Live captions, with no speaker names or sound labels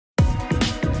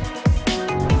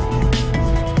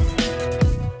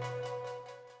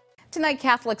tonight,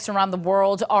 Catholics around the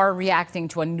world are reacting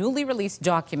to a newly released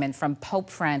document from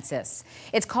Pope Francis.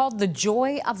 It's called The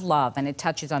Joy of Love, and it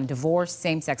touches on divorce,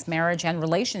 same-sex marriage, and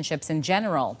relationships in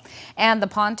general. And the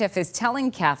pontiff is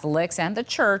telling Catholics and the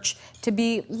Church to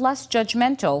be less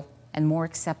judgmental and more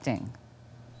accepting.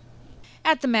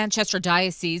 At the Manchester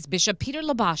Diocese, Bishop Peter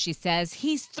Labashi says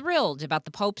he's thrilled about the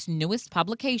Pope's newest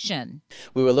publication.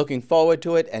 We were looking forward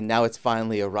to it, and now it's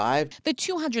finally arrived. The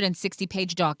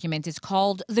 260-page document is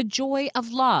called The Joy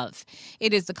of Love.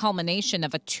 It is the culmination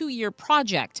of a 2-year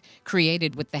project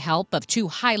created with the help of 2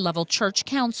 high-level church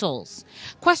councils.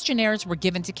 Questionnaires were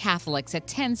given to Catholics at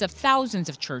tens of thousands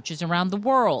of churches around the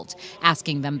world,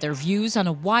 asking them their views on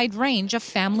a wide range of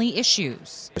family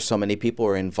issues. So many people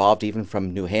were involved, even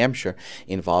from New Hampshire,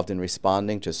 involved in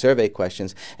responding to survey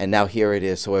questions, and now here it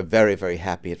is. So we're very, very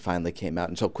happy it finally came out,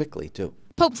 and so quickly, too.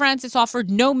 Pope Francis offered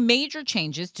no major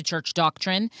changes to church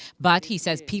doctrine, but he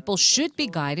says people should be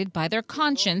guided by their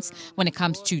conscience when it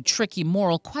comes to tricky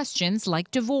moral questions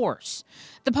like divorce.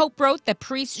 The Pope wrote that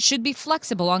priests should be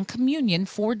flexible on communion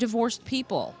for divorced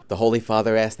people. The Holy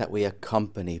Father asked that we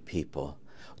accompany people,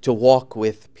 to walk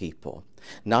with people,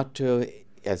 not to,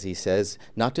 as he says,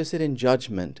 not to sit in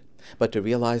judgment, but to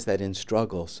realize that in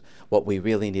struggles, what we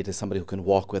really need is somebody who can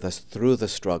walk with us through the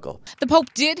struggle. The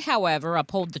Pope did, however,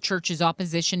 uphold the Church's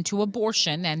opposition to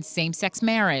abortion and same-sex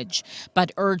marriage,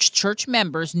 but urged church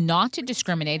members not to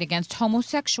discriminate against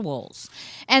homosexuals.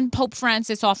 And Pope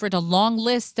Francis offered a long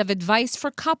list of advice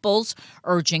for couples,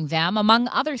 urging them, among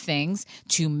other things,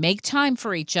 to make time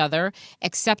for each other,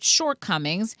 accept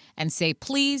shortcomings, and say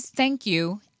please, thank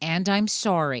you, and I'm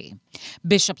sorry.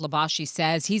 Bishop Labashi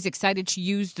says he's excited to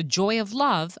use the joy of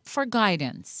love for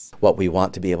guidance. What we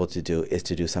want to be able to do is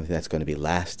to do something that's going to be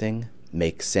lasting,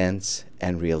 make sense,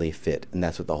 and really fit. And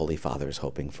that's what the Holy Father is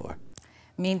hoping for.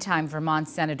 Meantime, Vermont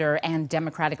Senator and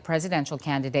Democratic presidential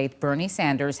candidate Bernie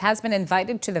Sanders has been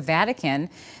invited to the Vatican.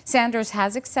 Sanders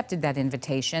has accepted that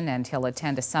invitation, and he'll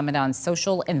attend a summit on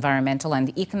social, environmental,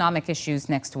 and economic issues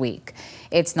next week.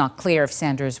 It's not clear if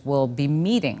Sanders will be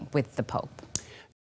meeting with the Pope.